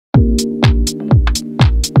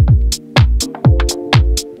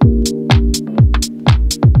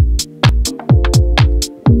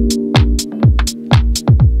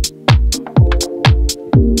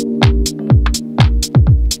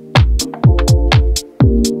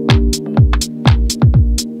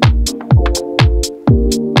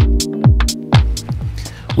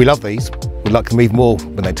We love these. We'd like them even more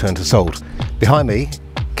when they turn to sold. Behind me,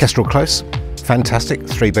 Kestrel Close, fantastic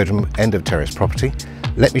 3-bedroom end of terrace property.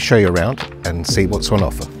 Let me show you around and see what's on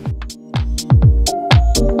offer.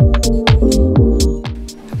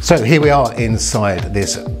 So here we are inside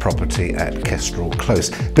this property at Kestrel Close.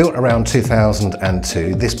 Built around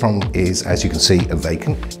 2002, this one is, as you can see, a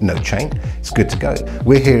vacant, no chain. It's good to go.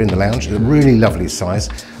 We're here in the lounge, a really lovely size.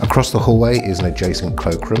 Across the hallway is an adjacent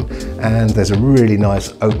cloakroom, and there's a really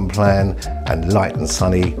nice open plan and light and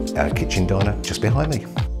sunny kitchen diner just behind me.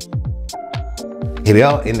 Here we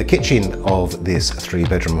are in the kitchen of this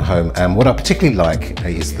 3-bedroom home, and what I particularly like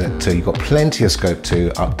is that you've got plenty of scope to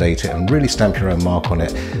update it and really stamp your own mark on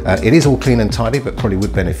it. It is all clean and tidy, but probably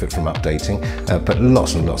would benefit from updating, but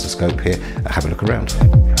lots and lots of scope here. Have a look around.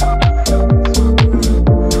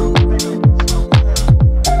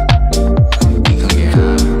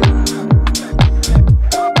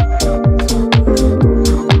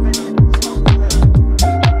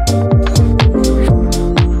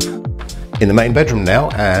 In the main bedroom now,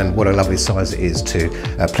 and what a lovely size it is too.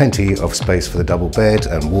 Plenty of space for the double bed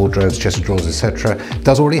and wardrobes, chest of drawers, etc.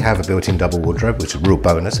 Does already have a built-in double wardrobe, which is a real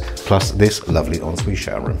bonus, plus this lovely ensuite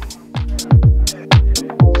shower room.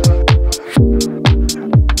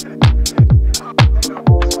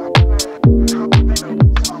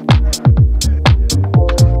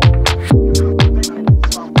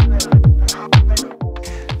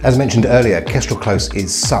 As mentioned earlier, Kestrel Close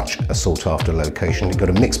is such a sought-after location. You've got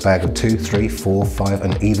a mixed bag of 2, 3, 4, 5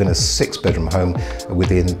 and even a 6-bedroom home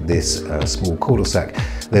within this small cul-de-sac.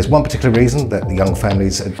 There's one particular reason that the young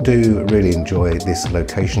families do really enjoy this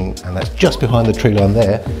location, and that's just behind the tree line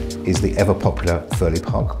there is the ever-popular Furley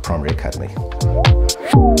Park Primary Academy.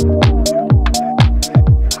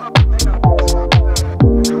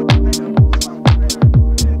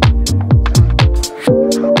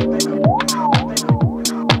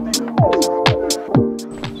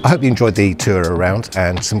 I hope you enjoyed the tour around,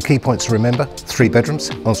 and some key points to remember: 3 bedrooms,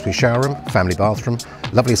 ensuite shower room, family bathroom,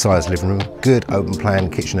 lovely sized living room, good open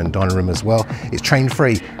plan kitchen and dining room as well. It's chain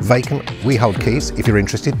free, vacant, we hold keys. If you're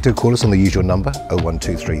interested, do call us on the usual number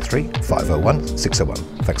 01233 501 601.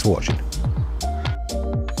 Thanks for watching.